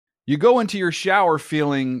You go into your shower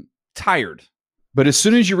feeling tired, but as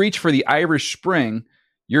soon as you reach for the Irish Spring,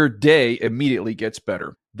 your day immediately gets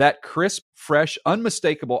better. That crisp, fresh,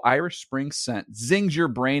 unmistakable Irish Spring scent zings your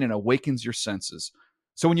brain and awakens your senses.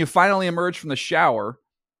 So when you finally emerge from the shower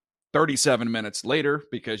 37 minutes later,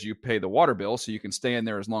 because you pay the water bill so you can stay in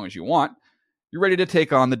there as long as you want, you're ready to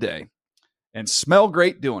take on the day and smell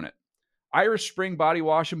great doing it. Irish Spring Body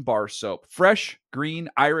Wash and Bar Soap. Fresh, green,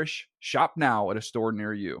 Irish. Shop now at a store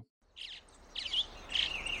near you.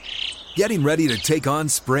 Getting ready to take on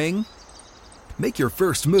spring? Make your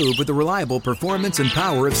first move with the reliable performance and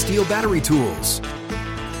power of Steel battery tools.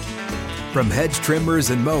 From hedge trimmers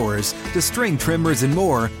and mowers to string trimmers and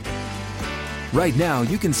more, right now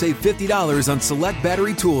you can save $50 on select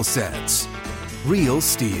battery tool sets. Real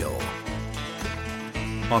Steel.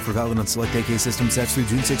 Offer valid on select AK system sets through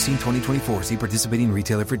June 16, 2024. See participating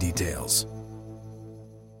retailer for details.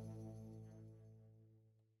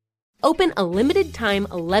 Open a limited-time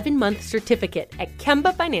 11-month certificate at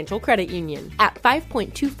Kemba Financial Credit Union. At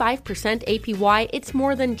 5.25% APY, it's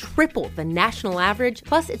more than triple the national average,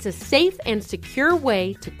 plus it's a safe and secure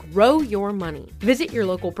way to grow your money. Visit your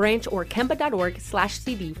local branch or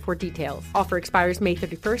kemba.org/CD for details. Offer expires May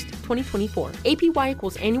 31st, 2024. APY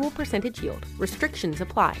equals annual percentage yield. Restrictions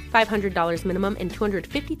apply. $500 minimum and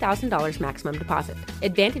 $250,000 maximum deposit.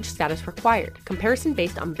 Advantage status required. Comparison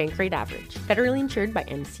based on bank rate average. Federally insured by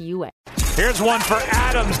NCUA. Here's one for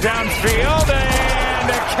Adams downfield, and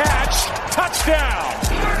a catch. Touchdown.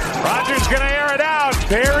 Rodgers going to air it out.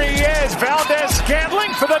 There he is.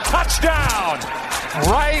 Valdez-Scantling for the touchdown.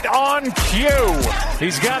 Right on cue.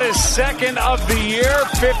 He's got his second of the year,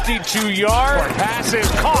 52-yard. Pass is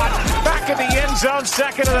caught. Back in the end zone,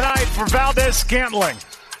 second of the night for Valdez-Scantling.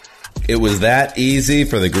 It was that easy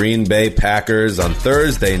for the Green Bay Packers on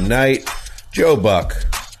Thursday night. Joe Buck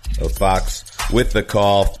of Fox with the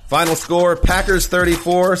call. Final score, Packers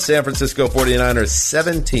 34, San Francisco 49ers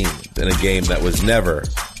 17 in a game that was never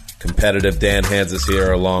competitive. Dan Hansis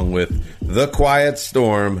here along with the Quiet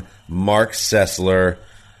Storm, Mark Sessler.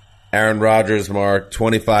 Aaron Rodgers, Mark,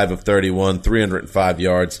 25 of 31, 305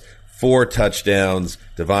 yards, 4 touchdowns.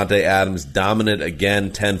 Davante Adams dominant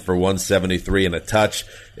again, 10 for 173 and a touch.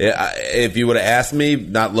 If you would have asked me,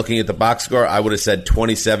 not looking at the box score, I would have said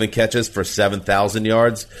 27 catches for 7,000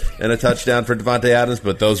 yards and a touchdown for Davante Adams,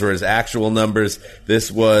 but those were his actual numbers.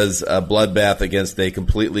 This was a bloodbath against a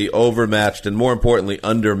completely overmatched and, more importantly,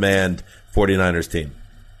 undermanned 49ers team.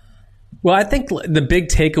 Well, I think the big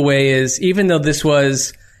takeaway is, even though this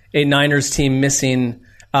was a Niners team missing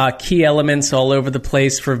key elements all over the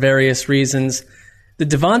place for various reasons, the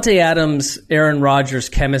Davante Adams, Aaron Rodgers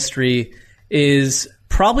chemistry is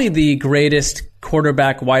probably the greatest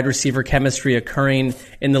quarterback wide receiver chemistry occurring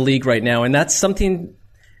in the league right now, and that's something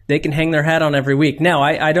they can hang their hat on every week. Now,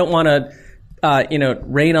 I don't want to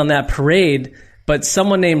rain on that parade, but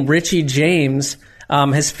someone named Richie James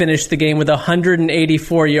has finished the game with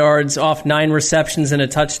 184 yards off 9 receptions and a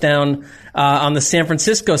touchdown on the San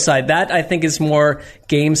Francisco side. That, I think, is more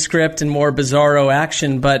game script and more bizarro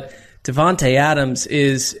action, but Davante Adams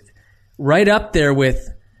is right up there with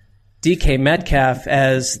DK Metcalf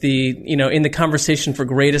as in the conversation for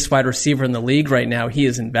greatest wide receiver in the league right now. He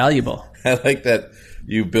is invaluable. I like that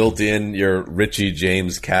you built in your Richie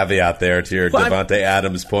James caveat there to your Davante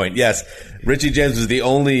Adams point. Yes, Richie James was the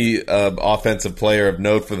only offensive player of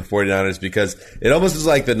note for the 49ers because it almost was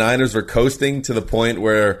like the Niners were coasting to the point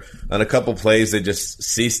where on a couple plays they just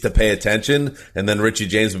ceased to pay attention, and then Richie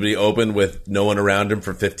James would be open with no one around him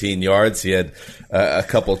for 15 yards. He had a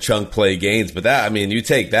couple chunk play gains, but that, I mean, you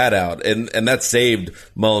take that out, and that saved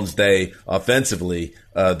Mullins' day offensively.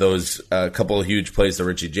 Those couple of huge plays to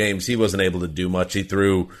Richie James, he wasn't able to do much. He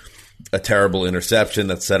threw a terrible interception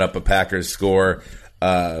that set up a Packers score.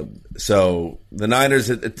 So the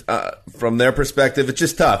Niners, from their perspective, it's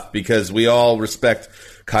just tough because we all respect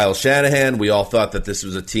Kyle Shanahan. We all thought that this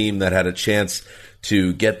was a team that had a chance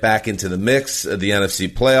to get back into the mix of the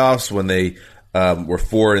NFC playoffs when they were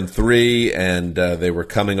 4-3 and they were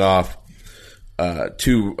coming off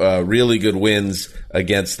 2 really good wins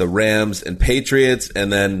against the Rams and Patriots,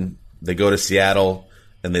 and then they go to Seattle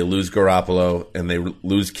and they lose Garoppolo and they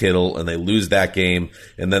lose Kittle and they lose that game,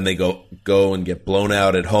 and then they go and get blown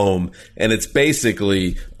out at home, and it's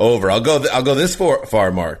basically over. I'll go this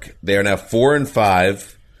far, Mark. They are now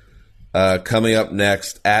 4-5. Coming up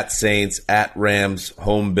next, at Saints, at Rams,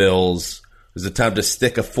 home Bills. There's a time to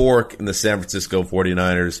stick a fork in the San Francisco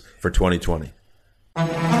 49ers for 2020.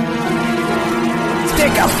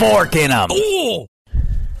 Stick a fork in them. Ooh.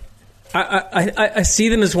 I see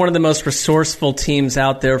them as one of the most resourceful teams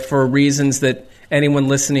out there for reasons that anyone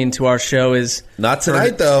listening to our show is not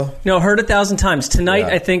tonight, though. No, heard 1,000 times. Tonight,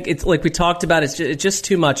 I think it's like we talked about. It's just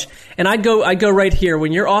too much. And I go right here.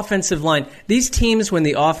 When your offensive line, these teams, when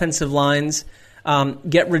the offensive lines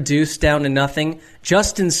get reduced down to nothing.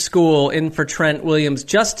 Justin School in for Trent Williams.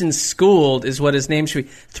 Justin Schooled is what his name should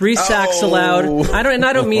be. 3 sacks allowed. I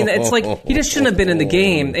don't mean that. It's like he just shouldn't have been in the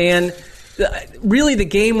game. And really, the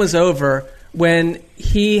game was over when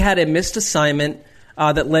he had a missed assignment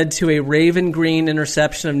that led to a Raven Green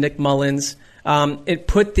interception of Nick Mullins. It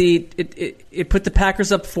put the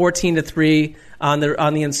Packers up 14-3 on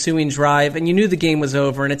the ensuing drive, and you knew the game was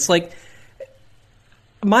over. And it's like,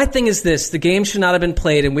 my thing is this: the game should not have been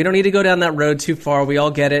played, and we don't need to go down that road too far. We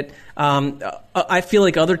all get it. I feel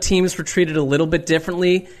like other teams were treated a little bit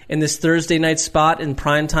differently in this Thursday night spot, in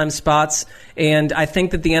primetime spots, and I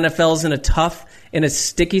think that the NFL's in a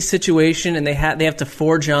sticky situation, and they have to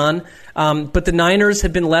forge on. But the Niners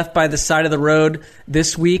have been left by the side of the road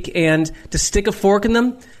this week, and to stick a fork in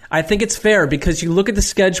them, I think it's fair, because you look at the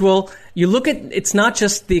schedule, it's not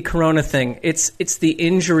just the corona thing, it's the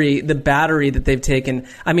injury, the battery that they've taken.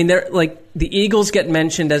 I mean, they're like, the Eagles get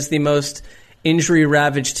mentioned as the most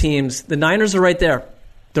injury-ravaged teams. The Niners are right there.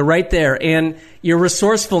 They're right there. And your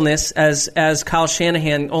resourcefulness, as Kyle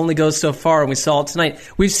Shanahan, only goes so far, and we saw it tonight.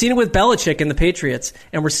 We've seen it with Belichick and the Patriots,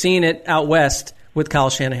 and we're seeing it out west with Kyle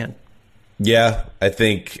Shanahan. Yeah, I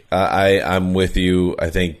think I'm with you. I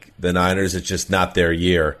think the Niners, it's just not their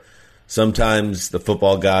year. Sometimes the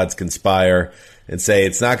football gods conspire and say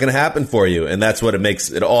it's not going to happen for you, and that's what it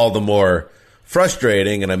makes it all the more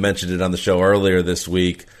frustrating. And I mentioned it on the show earlier this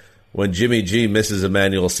week, when Jimmy G misses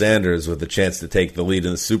Emmanuel Sanders with a chance to take the lead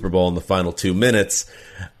in the Super Bowl in the final 2 minutes,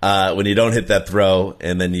 when you don't hit that throw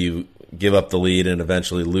and then you give up the lead and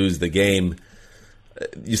eventually lose the game,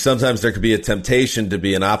 sometimes there could be a temptation to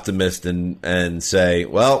be an optimist and say,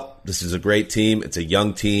 well, this is a great team. It's a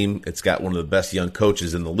young team. It's got one of the best young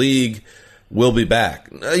coaches in the league. We'll be back.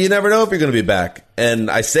 You never know if you're going to be back. And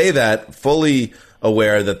I say that fully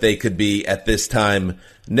aware that they could be at this time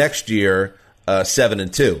next year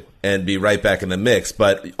 7-2 and be right back in the mix.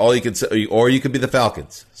 But all you could say, or you could be the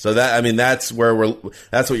Falcons. So that's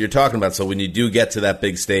what you're talking about. So when you do get to that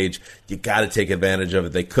big stage, you got to take advantage of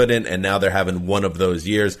it. They couldn't, and now they're having one of those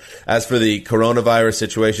years. As for the coronavirus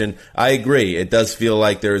situation, I agree. It does feel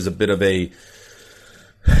like there is a bit of a,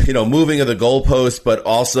 moving of the goalposts, but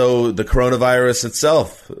also the coronavirus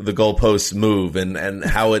itself, the goalposts move and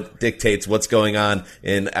how it dictates what's going on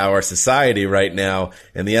in our society right now.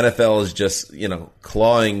 And the NFL is just,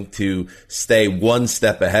 clawing to stay one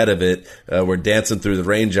step ahead of it. We're dancing through the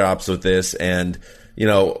raindrops with this. And,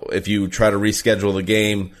 if you try to reschedule the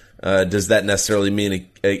game, does that necessarily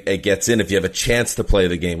mean it gets in if you have a chance to play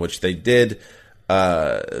the game, which they did?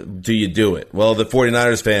 Do you do it? Well, the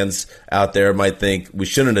 49ers fans out there might think we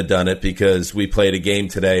shouldn't have done it because we played a game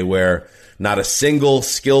today where not a single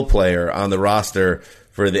skill player on the roster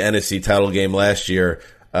for the NFC title game last year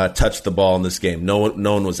touched the ball in this game. No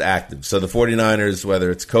one was active. So the 49ers,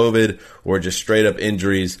 whether it's COVID or just straight up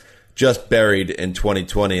injuries, just buried in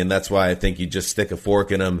 2020. And that's why I think you just stick a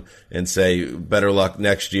fork in them and say, better luck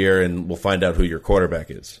next year, and we'll find out who your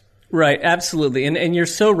quarterback is. Right. Absolutely. And you're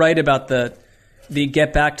so right about the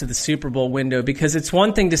get back to the Super Bowl window, because it's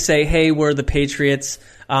one thing to say, hey, we're the Patriots.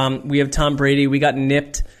 We have Tom Brady. We got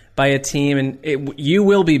nipped by a team, and you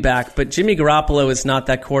will be back. But Jimmy Garoppolo is not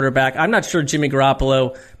that quarterback. I'm not sure Jimmy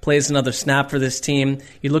Garoppolo plays another snap for this team.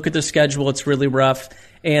 You look at their schedule, it's really rough.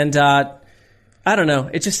 And I don't know.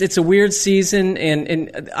 It's a weird season,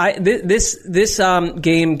 this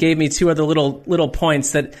game gave me two other little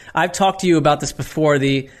points that I've talked to you about this before.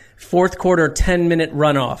 The fourth quarter 10-minute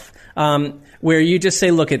runoff, where you just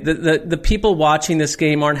say, look, the people watching this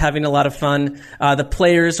game aren't having a lot of fun. The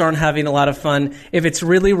players aren't having a lot of fun. If it's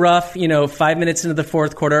really rough, 5 minutes into the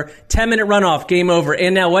fourth quarter, 10-minute runoff, game over.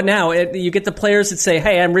 And now what now? You get the players that say,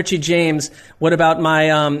 hey, I'm Richie James. What about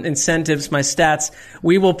my incentives, my stats?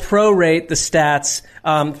 We will prorate the stats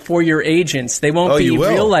for your agents. They won't be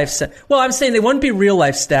real life stats. Well, I'm saying they won't be real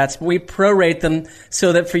life stats, but we prorate them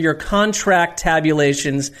so that for your contract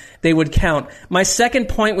tabulations, they would count. My second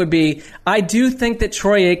point would be, I do think that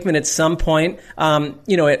Troy Aikman at some point,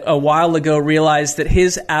 a while ago realized that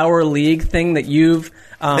his Our League thing that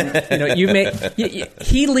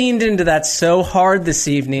he leaned into that so hard this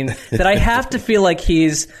evening that I have to feel like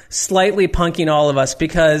he's slightly punking all of us,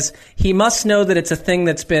 because he must know that it's a thing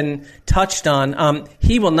that's been touched on.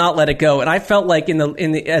 He will not let it go. And I felt like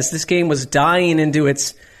as this game was dying into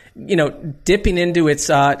its dipping into its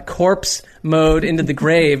corpse mode into the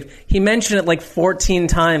grave. He mentioned it like 14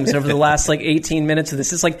 times over the last 18 minutes of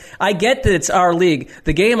this. It's like, I get that it's our league.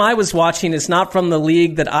 The game I was watching is not from the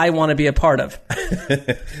league that I want to be a part of.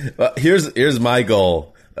 Well, here's my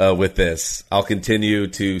goal with this. I'll continue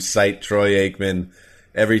to cite Troy Aikman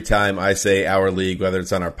every time I say our league, whether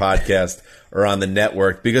it's on our podcast or on the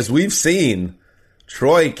network, because we've seen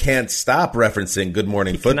Troy can't stop referencing Good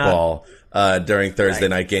Morning Football during Thursday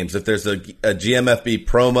night games. If there's a GMFB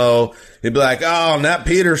promo, he'd be like, oh, not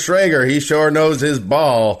Peter Schrager. He sure knows his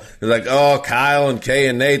ball. He's like, oh, Kyle and Kay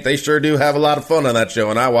and Nate, they sure do have a lot of fun on that show,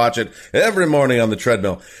 and I watch it every morning on the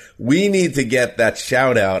treadmill. We need to get that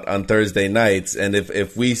shout out on Thursday nights. And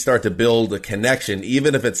if we start to build a connection,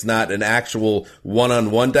 even if it's not an actual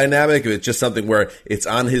one-on-one dynamic, if it's just something where it's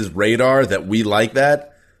on his radar that we like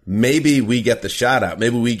that, maybe we get the shout out.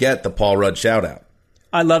 Maybe we get the Paul Rudd shout out.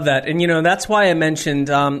 I love that. And, that's why I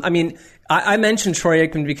mentioned, I mentioned Troy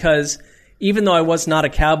Aikman because even though I was not a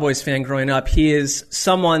Cowboys fan growing up, he is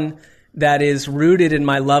someone that is rooted in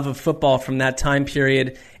my love of football from that time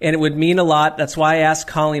period. And it would mean a lot. That's why I asked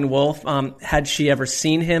Colleen Wolfe, had she ever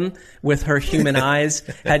seen him with her human eyes?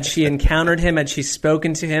 Had she encountered him? Had she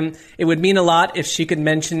spoken to him? It would mean a lot if she could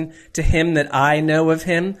mention to him that I know of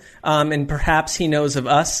him, and perhaps he knows of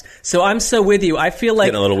us. So I'm so with you. I feel like...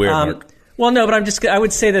 Getting a little weird, Mark. Well, no, but I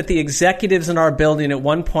would say that the executives in our building at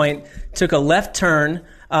one point took a left turn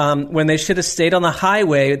when they should have stayed on the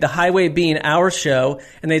highway being our show,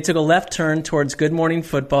 and they took a left turn towards Good Morning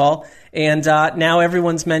Football, and now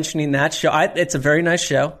everyone's mentioning that show. It's a very nice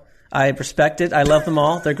show. I respect it. I love them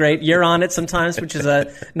all. They're great. You're on it sometimes, which is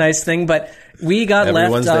a nice thing, but we got every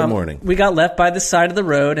left Wednesday morning. We got left by the side of the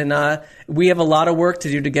road, and we have a lot of work to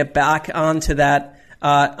do to get back onto that.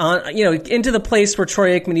 Into the place where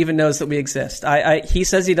Troy Aikman even knows that we exist. He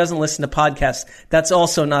says he doesn't listen to podcasts. That's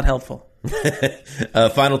also not helpful.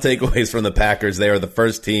 Final takeaways from the Packers. They are the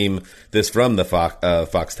first team, this from the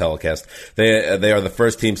Fox telecast. They are the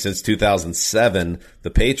first team since 2007, the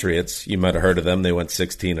Patriots, you might have heard of them. They went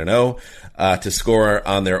 16-0, to score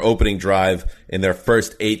on their opening drive in their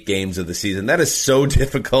first 8 games of the season. That is so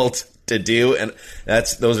difficult to do. And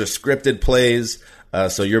those are scripted plays.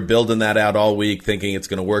 So you're building that out all week thinking it's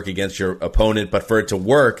going to work against your opponent. But for it to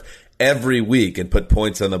work every week and put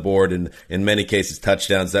points on the board and in many cases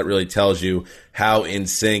touchdowns, that really tells you how in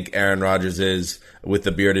sync Aaron Rodgers is with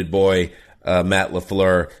the bearded boy, Matt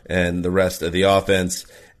LaFleur, and the rest of the offense.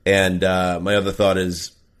 And my other thought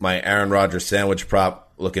is my Aaron Rodgers sandwich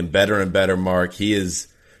prop looking better and better, Mark. He is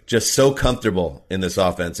just so comfortable in this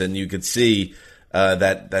offense. And you could see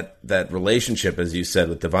that relationship, as you said,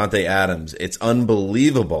 with Davante Adams, it's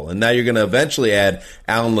unbelievable. And now you're going to eventually add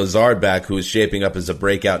Allen Lazard back, who is shaping up as a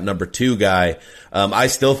breakout number 2 guy. I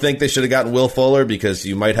still think they should have gotten Will Fuller because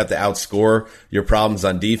you might have to outscore your problems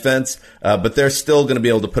on defense. But they're still going to be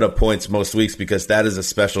able to put up points most weeks because that is a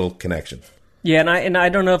special connection. Yeah, and I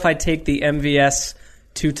don't know if I take the MVS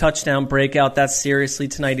 2-touchdown breakout that seriously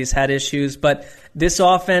tonight. He's had issues, but this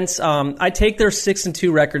offense, I take their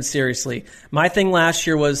 6-2 record seriously. My thing last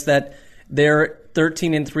year was that their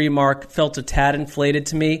 13-3 mark felt a tad inflated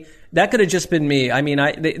to me. That could have just been me. I mean,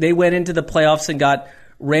 they went into the playoffs and got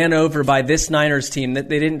ran over by this Niners team. That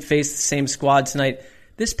they didn't face the same squad tonight.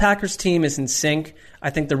 This Packers team is in sync. I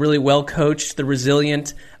think they're really well coached. They're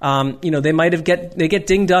resilient. They might get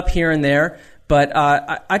dinged up here and there, but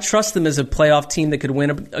I trust them as a playoff team that could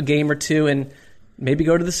win a game or two and maybe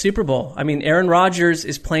go to the Super Bowl. I mean, Aaron Rodgers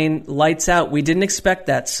is playing lights out. We didn't expect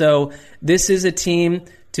that. So this is a team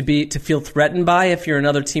to feel threatened by if you're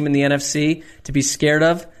another team in the NFC, to be scared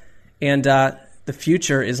of, and the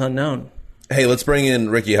future is unknown. Hey, let's bring in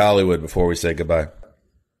Ricky Hollywood before we say goodbye.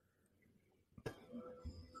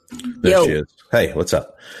 There she is. Hey, what's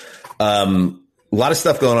up? A lot of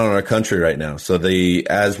stuff going on in our country right now. So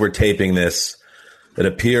as we're taping this, it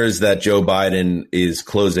appears that Joe Biden is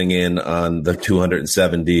closing in on the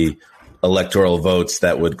 270 electoral votes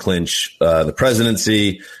that would clinch the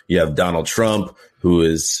presidency. You have Donald Trump, who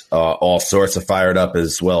is all sorts of fired up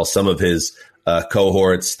as well. Some of his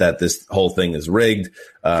cohorts that this whole thing is rigged.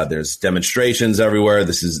 There's demonstrations everywhere.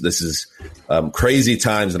 This is crazy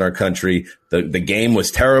times in our country. The game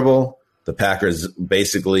was terrible. The Packers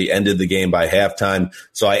basically ended the game by halftime.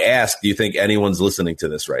 So I asked, do you think anyone's listening to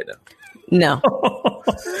this right now? No.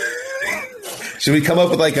 Should we come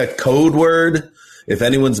up with like a code word? If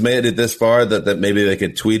anyone's made it this far, that maybe they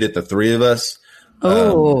could tweet it, the three of us.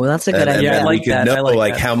 Oh, that's a good idea. And I like we could that. know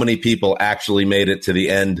like how many people actually made it to the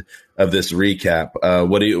end of this recap.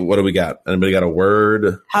 What do we got? Anybody got a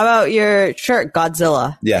word? How about your shirt,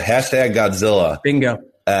 Godzilla? Yeah, hashtag Godzilla. Bingo.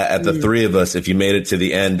 at the three of us if you made it to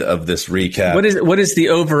the end of this recap. What is the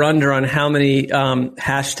over-under on how many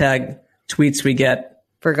hashtag tweets we get?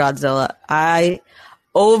 For Godzilla.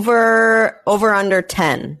 Over under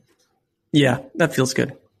 10. Yeah, that feels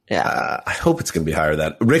good. Yeah. I hope it's going to be higher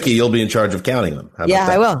than that. Ricky, you'll be in charge of counting them. How about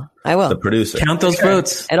that? I will. The producer. Count those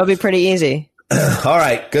votes. It'll be pretty easy. All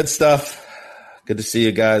right. Good stuff. Good to see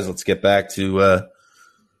you guys. Let's get back to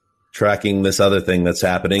tracking this other thing that's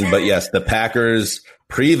happening. But yes, the Packers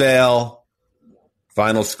prevail.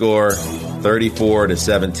 Final score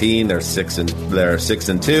 34-17. They're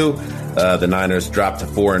 6-2. The Niners drop to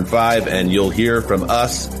 4-5, and you'll hear from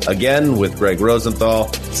us again with Greg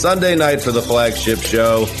Rosenthal Sunday night for the flagship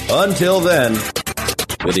show. Until then,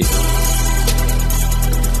 good evening.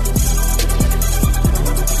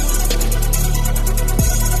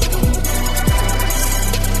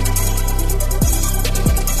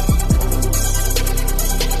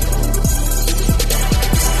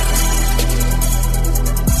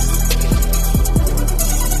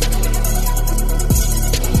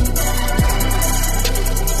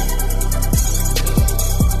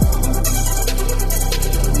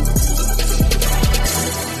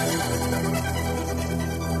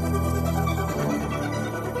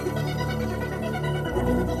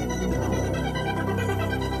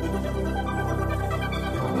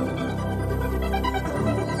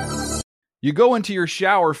 You go into your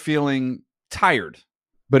shower feeling tired,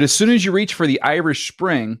 but as soon as you reach for the Irish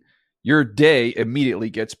Spring, your day immediately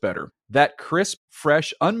gets better. That crisp,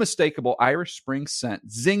 fresh, unmistakable Irish Spring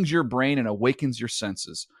scent zings your brain and awakens your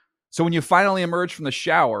senses. So when you finally emerge from the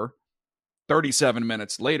shower, 37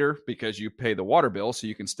 minutes later, because you pay the water bill so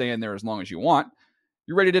you can stay in there as long as you want,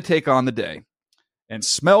 you're ready to take on the day and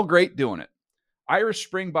smell great doing it. Irish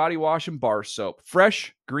Spring Body Wash and Bar Soap.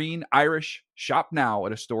 Fresh, green, Irish. Shop now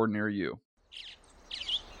at a store near you.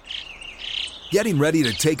 Getting ready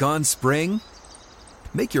to take on spring?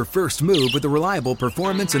 Make your first move with the reliable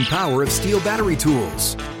performance and power of Steel battery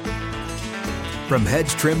tools. From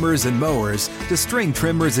hedge trimmers and mowers to string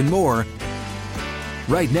trimmers and more,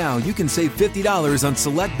 right now you can save $50 on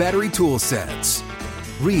select battery tool sets.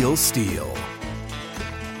 Real Steel.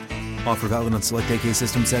 Offer valid on select AK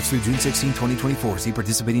system sets through June 16, 2024. See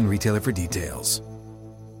participating retailer for details.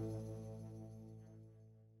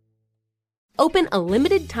 Open a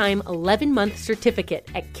limited-time 11-month certificate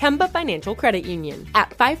at Kemba Financial Credit Union.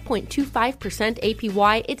 At 5.25%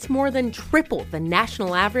 APY, it's more than triple the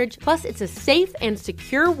national average, plus it's a safe and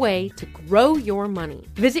secure way to grow your money.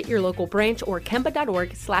 Visit your local branch or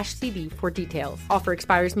kemba.org/CD for details. Offer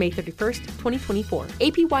expires May 31st, 2024.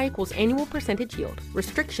 APY equals annual percentage yield.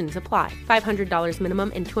 Restrictions apply. $500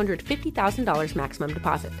 minimum and $250,000 maximum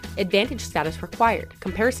deposit. Advantage status required.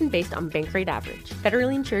 Comparison based on bank rate average.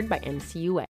 Federally insured by NCUA.